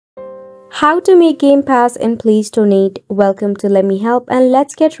How to make Gamepass and please donate. Welcome to Let Me Help and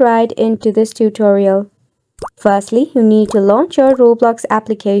let's get right into this tutorial. Firstly, you need to launch your Roblox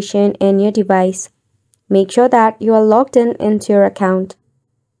application in your device. Make sure that you are logged in into your account.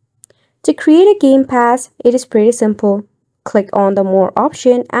 To create a Gamepass, it is pretty simple. Click on the More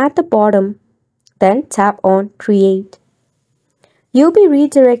option at the bottom. Then tap on Create. You'll be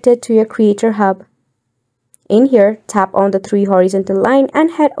redirected to your Creator Hub. In here, tap on the 3 horizontal line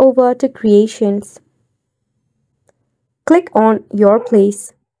and head over to Creations. Click on Your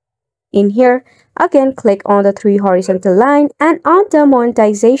Place. In here, again click on the 3 horizontal line and under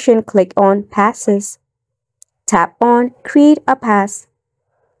Monetization, click on Passes. Tap on Create a Pass.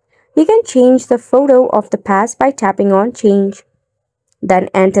 You can change the photo of the pass by tapping on Change. Then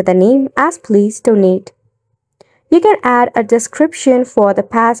enter the name as Please Donate. You can add a description for the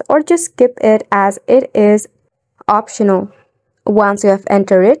pass or just skip it as it is optional. Once you have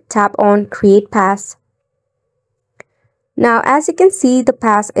entered it, tap on Create Pass. Now, as you can see, the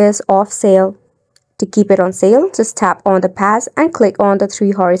pass is off sale. To keep it on sale, just tap on the pass and click on the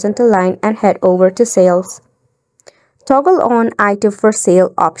 3 horizontal line and head over to Sales. Toggle on Item for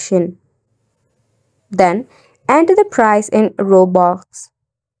Sale option. Then, enter the price in Roblox.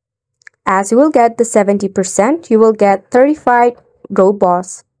 As you will get the 70%, you will get 35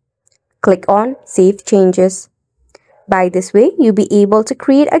 Robux. Click on Save Changes. By this way, you'll be able to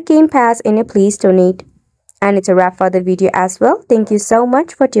create a Gamepass in a Please Donate. And it's a wrap for the video as well. Thank you so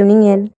much for tuning in.